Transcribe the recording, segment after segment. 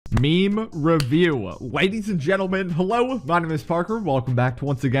Meme review. Ladies and gentlemen, hello, my name is Parker. Welcome back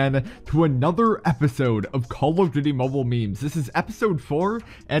once again to another episode of Call of Duty Mobile Memes. This is episode 4,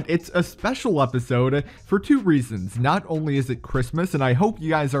 and it's a special episode for two reasons. Not only is it Christmas, and I hope you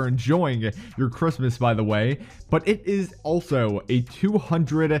guys are enjoying your Christmas, by the way, but it is also a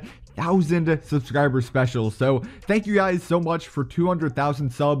 200,000 subscriber special. So thank you guys so much for 200,000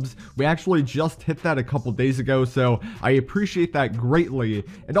 subs. We actually just hit that a couple days ago, so I appreciate that greatly.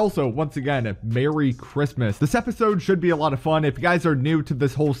 And also, once again, Merry Christmas. This episode should be a lot of fun. If you guys are new to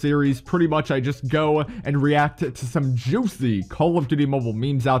this whole series, pretty much I just go and react to some juicy Call of Duty mobile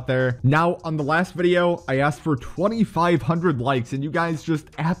memes out there. Now, on the last video, I asked for 2,500 likes, and you guys just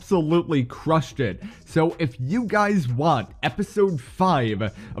absolutely crushed it. So if you guys want episode 5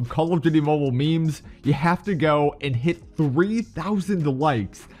 of Call of Duty mobile memes, you have to go and hit 3,000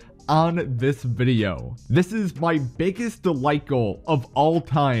 likes on this video. This is my biggest delight goal of all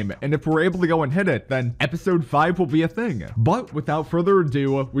time, and if we're able to go and hit it, then episode 5 will be a thing. But without further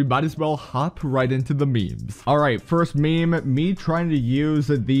ado, we might as well hop right into the memes. All right, first meme, me trying to use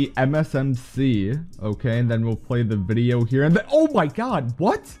the MSMC. Okay, and then we'll play the video here, and then, oh my god,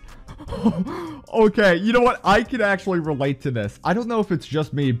 what? Okay, you know what? I can actually relate to this. I don't know if it's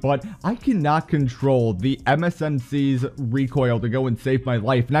just me, but I cannot control the MSMC's recoil to go and save my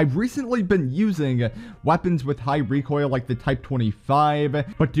life. And I've recently been using weapons with high recoil like the Type 25.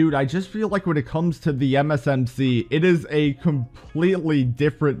 But dude, I just feel like when it comes to the MSMC, it is a completely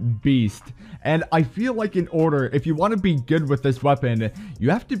different beast. And I feel like in order, if you want to be good with this weapon, you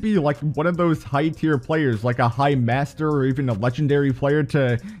have to be like one of those high tier players, like a high master or even a legendary player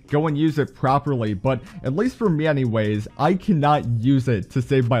to go and use it properly. But at least for me anyways, I cannot use it to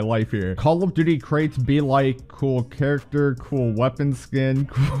save my life here. Call of Duty crates be like cool character, cool weapon skin,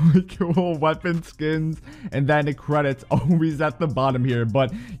 cool weapon skins, and then the credits always at the bottom here.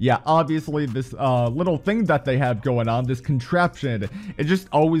 But yeah, obviously this little thing that they have going on, this contraption, it just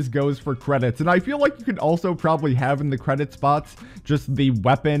always goes for credits. And I feel like you can also probably have in the credit spots just the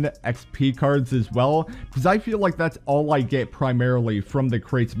weapon XP cards as well, because I feel like that's all I get primarily from the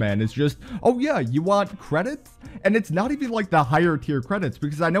crates, man. It's just, oh yeah, you want credits? And it's not even like the higher tier credits,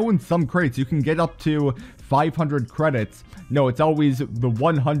 because I know in some crates you can get up to 500 credits. No, it's always the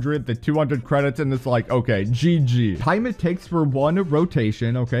 100, the 200 credits, and it's like, okay, GG. Time it takes for one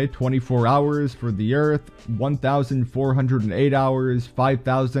rotation, okay, 24 hours for the Earth, 1,408 hours,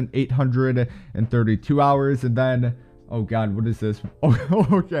 5,832 hours, and then, oh god, what is this? Oh,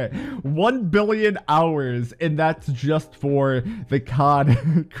 okay, 1 billion hours, and that's just for the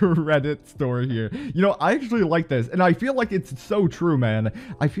COD credit store here. You know, I actually like this, and I feel like it's so true, man.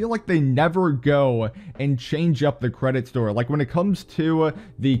 I feel like they never go and change up the credit store. Like when it comes to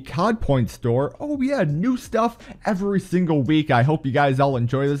the COD point store, oh yeah, new stuff every single week. I hope you guys all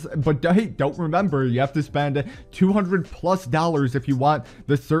enjoy this, but hey, don't remember, you have to spend $200+ if you want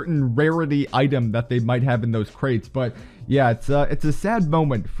the certain rarity item that they might have in those crates. But yeah, it's a sad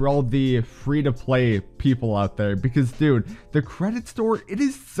moment for all the free-to-play people out there, because dude, the credit store, it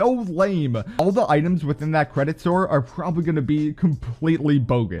is so lame. All the items within that credit store are probably going to be completely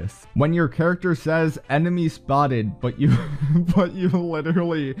bogus. When your character says enemy spotted, but you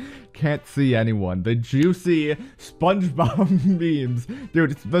literally can't see anyone. The juicy SpongeBob memes.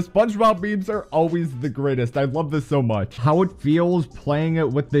 Dude, the SpongeBob memes are always the greatest. I love this so much. How it feels playing it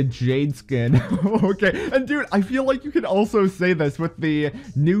with the Jade skin. Okay, and dude, I feel like you can also say this with the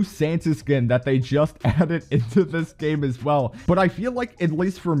new Santa skin that they just added into this game as well. But I feel like, at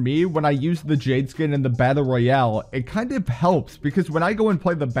least for me, when I use the Jade skin in the Battle Royale, it kind of helps, because when I go and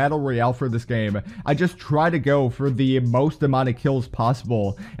play the Battle Royale for this game, I just try to go for the most amount of kills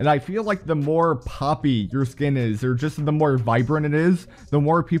possible. And I feel like the more poppy your skin is, or just the more vibrant it is, the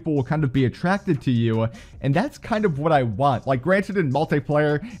more people will kind of be attracted to you. And that's kind of what I want. Like, granted, in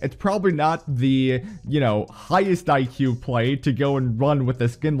multiplayer, it's probably not the, you know, highest IQ play to go and run with a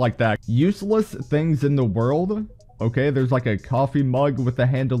skin like that. Useless things in the world. Okay, there's like a coffee mug with a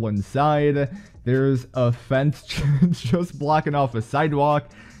handle inside. There's a fence just blocking off a sidewalk.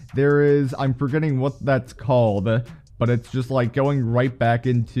 There is, I'm forgetting what that's called, but it's just like going right back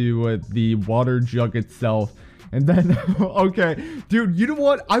into the water jug itself. And then, okay, dude, you know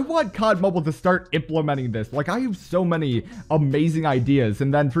what? I want COD Mobile to start implementing this. Like, I have so many amazing ideas.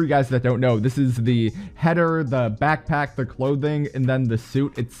 And then for you guys that don't know, this is the header, the backpack, the clothing, and then the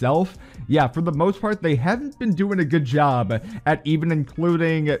suit itself. Yeah, for the most part, they haven't been doing a good job at even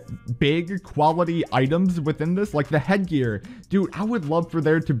including big quality items within this, like the headgear. Dude, I would love for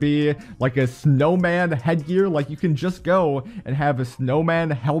there to be like a snowman headgear. Like, you can just go and have a snowman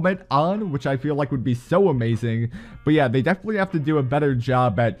helmet on, which I feel like would be so amazing. interesting. But yeah, they definitely have to do a better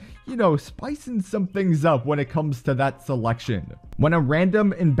job at, you know, spicing some things up when it comes to that selection. When a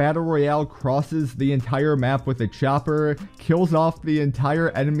random in Battle Royale crosses the entire map with a chopper, kills off the entire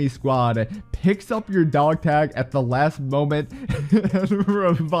enemy squad, picks up your dog tag at the last moment, and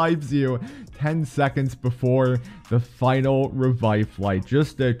revives you 10 seconds before the final revive flight.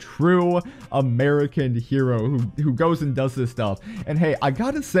 Just a true American hero who goes and does this stuff. And hey, I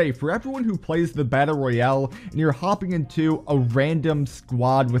gotta say, for everyone who plays the Battle Royale and you're hopping into a random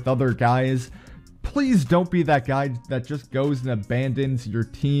squad with other guys, please don't be that guy that just goes and abandons your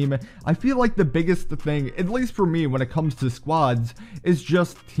team. I feel like the biggest thing, at least for me when it comes to squads, is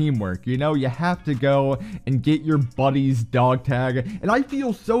just teamwork. You know, you have to go and get your buddy's dog tag. And I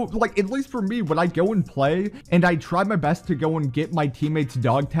feel so, like, at least for me, when I go and play and I try my best to go and get my teammate's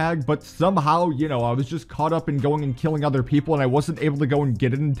dog tag, but somehow, you know, I was just caught up in going and killing other people and I wasn't able to go and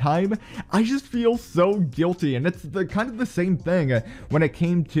get it in time, I just feel so guilty. And it's the kind of the same thing when it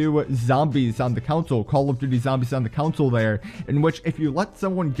came to zombies on the console, Call of Duty Zombies on the console there, in which if you let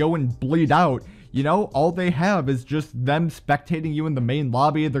someone go and bleed out, you know, all they have is just them spectating you in the main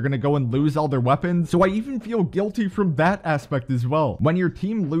lobby. They're gonna go and lose all their weapons. So I even feel guilty from that aspect as well. When your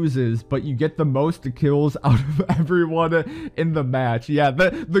team loses, but you get the most kills out of everyone in the match. Yeah,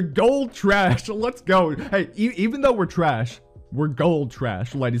 the gold trash. Let's go. Hey, even though we're trash, we're gold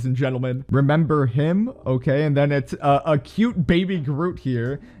trash, ladies and gentlemen. Remember him? Okay, and then it's a cute baby Groot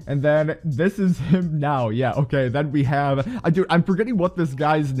here. And then this is him now. Yeah, okay, then we have... dude, I'm forgetting what this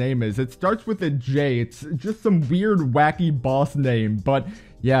guy's name is. It starts with a J. It's just some weird, wacky boss name. But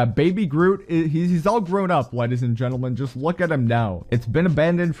yeah, baby Groot, he's all grown up, ladies and gentlemen. Just look at him now. It's been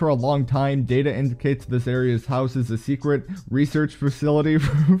abandoned for a long time. Data indicates this area's house is a secret research facility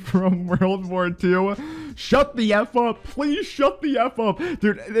from World War II. Shut the F up. Please shut the F up.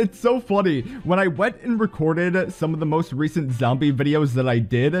 Dude, it's so funny. When I went and recorded some of the most recent zombie videos that I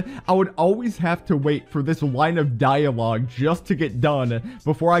did, I would always have to wait for this line of dialogue just to get done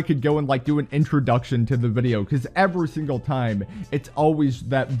before I could go and like do an introduction to the video. Because every single time, it's always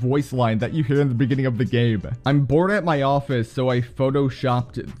that voice line that you hear in the beginning of the game. I'm bored at my office, so I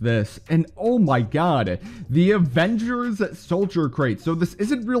photoshopped this. And oh my god, the Avengers Soldier Crate. So this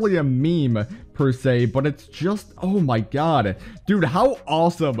isn't really a meme per se, but it's just, oh my god. Dude, how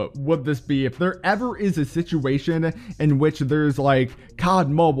awesome would this be if there ever is a situation in which there's like COD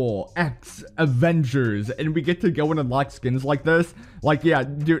Mobile X Avengers and we get to go and unlock skins like this? Like, yeah,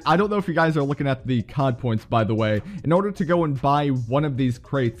 dude, I don't know if you guys are looking at the COD points, by the way. In order to go and buy one of these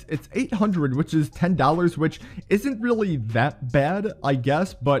crates, it's $800, which is $10, which isn't really that bad, I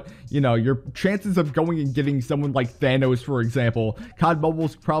guess. But, you know, your chances of going and getting someone like Thanos, for example, COD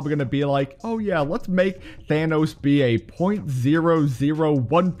Mobile's probably going to be like, oh yeah, let's make Thanos be a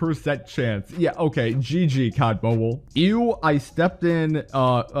 0.001% chance. Yeah, okay, GG, COD Mobile. Ew, I stepped in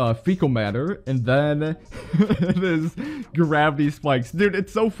fecal matter, and then it is gravity spikes. Dude,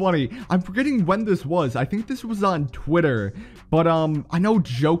 it's so funny. I'm forgetting when this was. I think this was on Twitter. But I know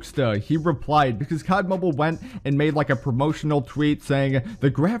Jokesta, he replied because COD Mobile went and made like a promotional tweet saying the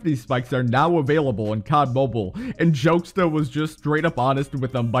gravity spikes are now available in COD Mobile. And Jokesta was just straight up honest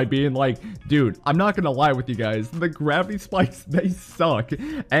with them by being like, dude, I'm not gonna lie with you guys. The gravity spikes, they suck.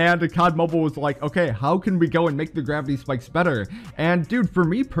 And COD Mobile was like, okay, how can we go and make the gravity spikes better? And dude, for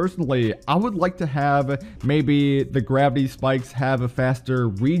me personally, I would like to have maybe the gravity spikes have a faster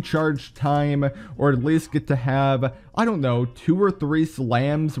recharge time, or at least get to have, I don't know, 2 or 3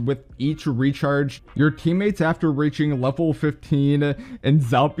 slams with each recharge. Your teammates after reaching level 15 in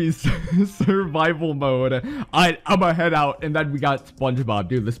zombie survival mode. I'm gonna head out, and then we got SpongeBob.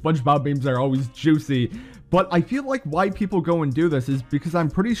 Dude, the SpongeBob memes are always juicy. But I feel like why people go and do this is because I'm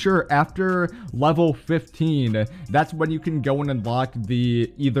pretty sure after level 15, that's when you can go and unlock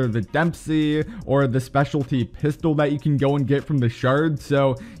either the Dempsey or the specialty pistol that you can go and get from the shard.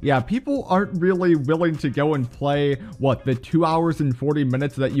 So yeah, people aren't really willing to go and play, what, the 2 hours and 40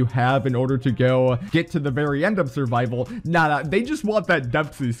 minutes that you have in order to go get to the very end of survival. Nah, they just want that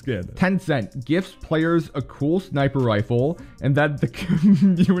Dempsey skin. Tencent gifts players a cool sniper rifle, and then the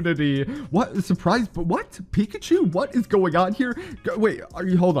community, what, surprise, but what? Pikachu, what is going on here? Wait,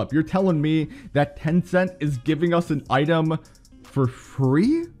 hold up. You're telling me that Tencent is giving us an item for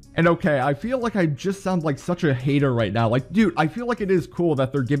free? And okay, I feel like I just sound like such a hater right now. Like, dude, I feel like it is cool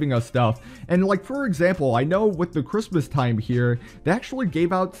that they're giving us stuff. And like, for example, I know with the Christmas time here, they actually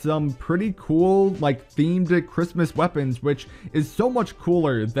gave out some pretty cool, like, themed Christmas weapons, which is so much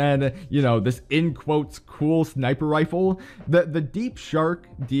cooler than, you know, this in quotes cool sniper rifle. The Deep Shark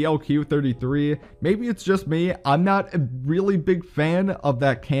DLQ-33, maybe it's just me, I'm not a really big fan of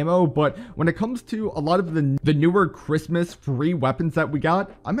that camo, but when it comes to a lot of the newer Christmas free weapons that we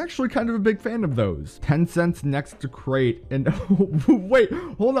got, I'm actually kind of a big fan of those. 10 cents next to crate. And wait,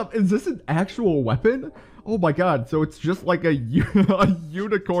 hold up, is this an actual weapon? Oh my god, so it's just like a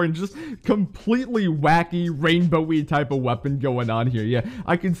unicorn, just completely wacky, rainbowy type of weapon going on here. Yeah,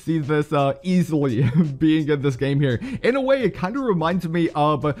 I can see this easily being in this game here. In a way, it kind of reminds me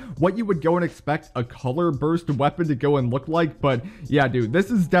of what you would go and expect a color burst weapon to go and look like, but yeah, dude, this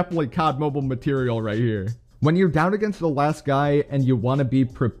is definitely COD Mobile material right here. When you're down against the last guy and you want to be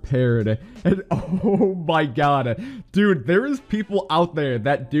prepared, and oh my god, dude, there is people out there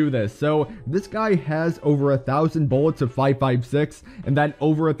that do this. So this guy has over 1,000 bullets of 5.56 and then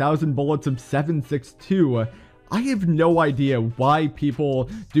over 1,000 bullets of 7.62. I have no idea why people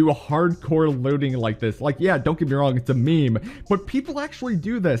do hardcore loading like this. Like, yeah, don't get me wrong, it's a meme, but people actually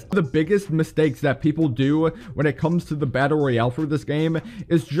do this. The biggest mistakes that people do when it comes to the Battle Royale for this game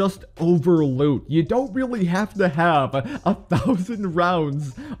is just overloot. You don't really have to have 1,000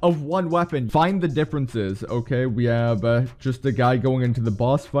 rounds of one weapon. Find the differences, okay? We have just a guy going into the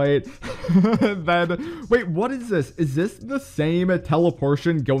boss fight. Then, wait, what is this? Is this the same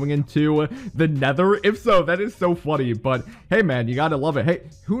teleportation going into the Nether? If so, that is so funny, but hey man, you gotta love it. Hey,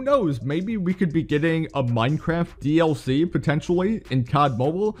 who knows, maybe we could be getting a Minecraft DLC potentially in COD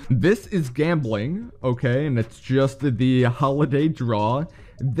Mobile. This is gambling, okay, and it's just the holiday draw.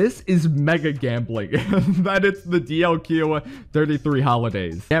 This is mega gambling. That it's the DLQ-33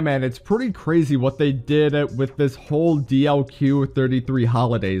 holidays. Yeah, man, it's pretty crazy what they did with this whole DLQ-33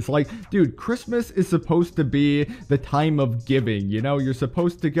 holidays. Like, dude, Christmas is supposed to be the time of giving, you know? You're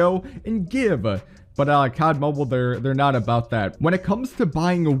supposed to go and give. But COD Mobile, they're not about that. When it comes to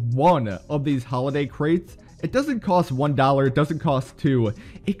buying one of these holiday crates, it doesn't cost $1, it doesn't cost $2.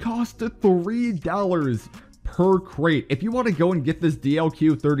 It costs $3 per crate. If you want to go and get this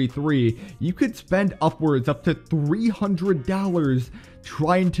DLQ-33, you could spend upwards up to $300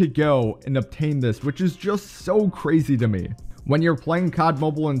 trying to go and obtain this, which is just so crazy to me. When you're playing COD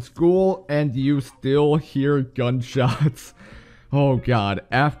Mobile in school and you still hear gunshots. Oh god,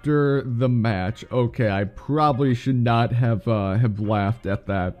 after the match. Okay, I probably should not have laughed at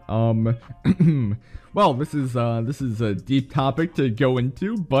that. Well, this is a deep topic to go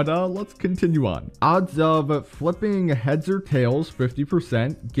into, but let's continue on. Odds of flipping heads or tails,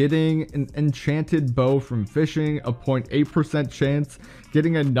 50%. Getting an enchanted bow from fishing, a 0.8% chance.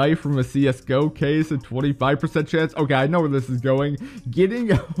 Getting a knife from a CSGO case, a 25% chance. Okay, I know where this is going.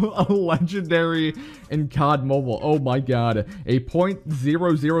 Getting a legendary in COD Mobile. Oh my god. A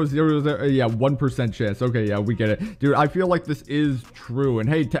 0.0000, yeah, 1% chance. Okay, yeah, we get it. Dude, I feel like this is true. And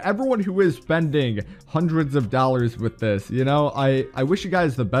hey, to everyone who is spending hundreds of dollars with this, you know, I wish you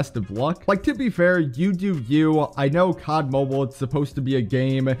guys the best of luck. Like, to be fair, you do you. I know COD Mobile, it's supposed to be a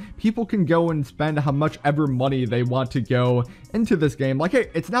game. People can go and spend how much ever money they want to go into this game. Like, hey,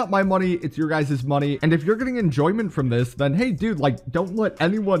 it's not my money, it's your guys' money. And if you're getting enjoyment from this, then hey, dude, like, don't let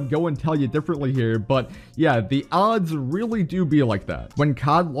anyone go and tell you differently here. But yeah, the odds really do be like that. When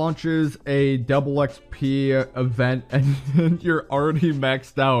COD launches a double XP event and you're already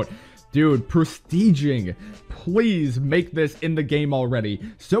maxed out, dude, prestiging. Please make this in the game already.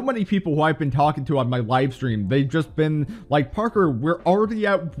 So many people who I've been talking to on my live stream, they've just been like, Parker, we're already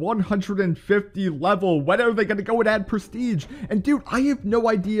at 150 level. When are they going to go and add prestige? And dude, I have no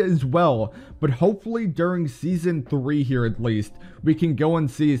idea as well. But hopefully during season 3 here at least, we can go and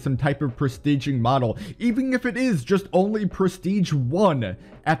see some type of prestiging model. Even if it is just only prestige 1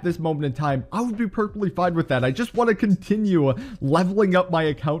 at this moment in time, I would be perfectly fine with that. I just want to continue leveling up my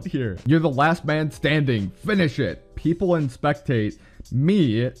account here. You're the last man standing. Finish it. People and spectate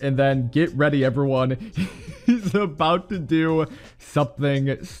me, and then get ready, everyone. He's about to do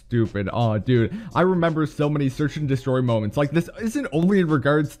something stupid. Oh, dude, I remember so many search and destroy moments. Like, this isn't only in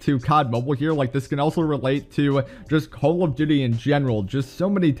regards to COD Mobile here. Like, this can also relate to just Call of Duty in general. Just so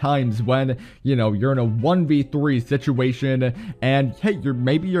many times when, you know, you're in a 1v3 situation and hey,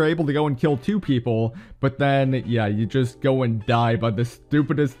 maybe you're able to go and kill 2 people, but then yeah, you just go and die by the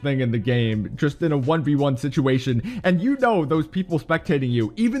stupidest thing in the game, just in a 1v1 situation, and you know those people spectating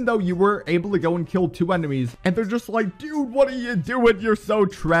you, even though you were able to go and kill 2 enemies, and they're just like, dude, what are you doing? You're so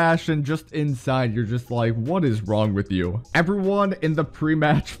trash. And just inside, you're just like, what is wrong with you? Everyone in the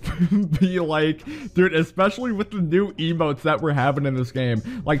pre-match be like, dude, especially with the new emotes that we're having in this game,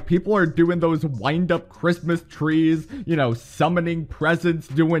 like, people are doing those wind-up Christmas trees, you know, summoning presents,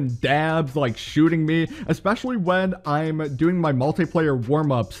 doing dabs, like shooting me, especially when I'm doing my multiplayer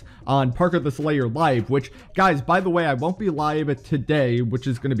warm-ups on Parker the Slayer live, which, guys, by the way, I won't be live today, which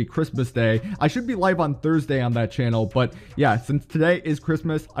is going to be Christmas Day. I should be live on Thursday on that channel, but yeah, since today is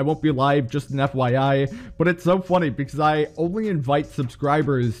Christmas, I won't be live, just an FYI. But it's so funny because I only invite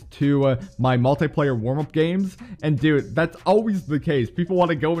subscribers to my multiplayer warm-up games, and dude, that's always the case. People want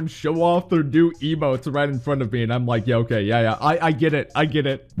to go and show off their new emotes right in front of me, and I'm like, yeah, okay, yeah, I get it, I get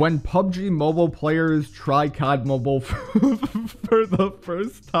it. When PUBG mobile players try COD Mobile for the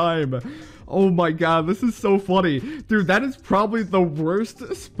first time, oh my god, this is so funny. Dude, that is probably the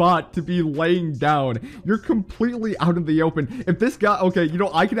worst spot to be laying down. You're completely out in the open. If this guy, okay, you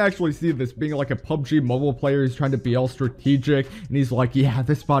know, I can actually see this being like a PUBG mobile player. He's trying to be all strategic, and he's like, yeah,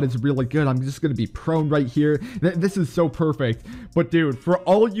 this spot is really good. I'm just gonna be prone right here. This is so perfect. But dude, for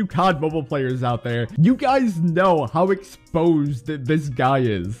all you COD mobile players out there, you guys know how exposed this guy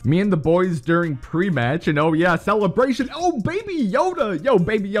is. Me and the boys during pre-match, and oh yeah, celebration. Oh, Baby Yoda. Yo,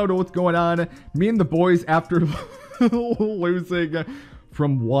 Baby Yoda, what's going on? Me and the boys after losing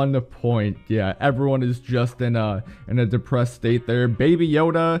from 1 point. Yeah, everyone is just in a depressed state there. Baby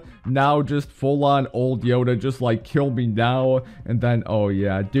Yoda now just full on old Yoda, just like kill me now. And then, oh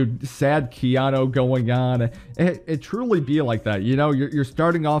yeah, dude, sad Keanu going on. It truly be like that, you know. You're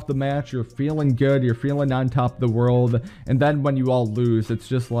starting off the match, you're feeling good, you're feeling on top of the world, and then when you all lose, it's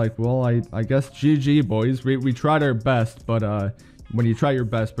just like, well, I guess GG, boys. We tried our best, but when you try your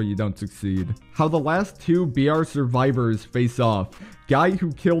best but you don't succeed. How the last 2 BR survivors face off. Guy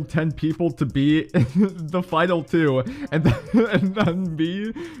who killed 10 people to be in the final 2, and then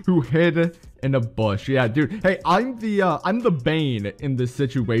me who hid in a bush. Yeah, dude. Hey, I'm the Bane in this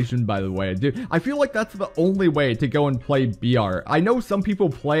situation, by the way. Dude, I feel like that's the only way to go and play BR. I know some people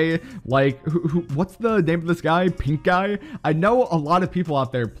play, like, what's the name of this guy? Pink guy? I know a lot of people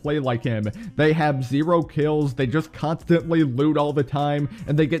out there play like him. They have 0 kills, they just constantly loot all the time,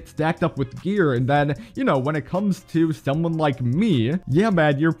 and they get stacked up with gear, and then, you know, when it comes to someone like me, yeah,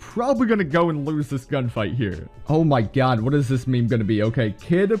 man, you're probably gonna go and lose this gunfight here. Oh my god, what is this meme gonna be? Okay,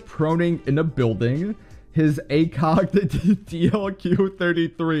 kid proning in a building, his ACOG DLQ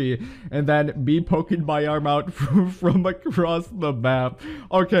 33, and then me poking my arm out from across the map.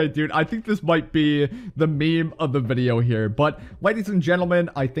 Okay, dude, I think this might be the meme of the video here. But ladies and gentlemen,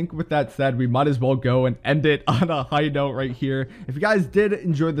 I think with that said, we might as well go and end it on a high note right here. If you guys did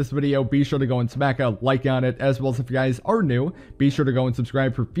enjoy this video, be sure to go and smack a like on it, as well as if you guys are new, be sure to go and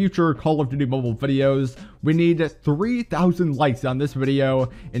subscribe for future Call of Duty mobile videos. We need 3,000 likes on this video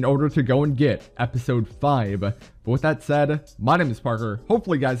in order to go and get episode 5. But with that said, my name is Parker.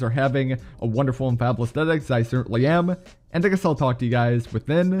 Hopefully you guys are having a wonderful and fabulous day, because I certainly am. And I guess I'll talk to you guys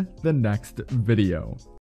within the next video.